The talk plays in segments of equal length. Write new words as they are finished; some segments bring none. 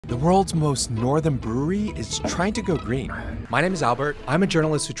The world's most northern brewery is trying to go green. My name is Albert. I'm a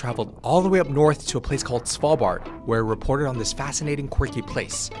journalist who traveled all the way up north to a place called Svalbard, where I reported on this fascinating, quirky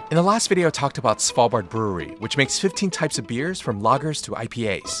place. In the last video, I talked about Svalbard Brewery, which makes 15 types of beers from lagers to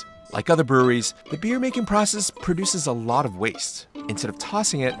IPAs. Like other breweries, the beer making process produces a lot of waste. Instead of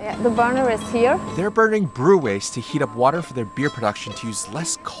tossing it, the burner is here. They're burning brew waste to heat up water for their beer production to use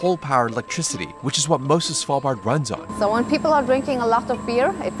less coal-powered electricity, which is what most of Svalbard runs on. So when people are drinking a lot of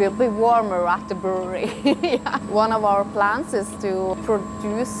beer, it will be warmer at the brewery. Yeah. One of our plans is to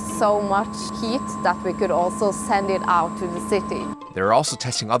produce so much heat that we could also send it out to the city. They're also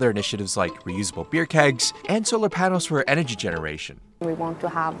testing other initiatives like reusable beer kegs and solar panels for energy generation. We want to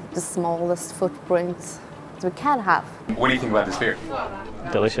have the smallest footprint we can have. What do you think about this beer?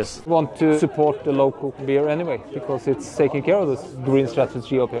 Delicious. We want to support the local beer anyway, because it's taking care of this green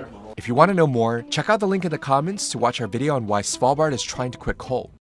strategy up here. If you want to know more, check out the link in the comments to watch our video on why Svalbard is trying to quit coal.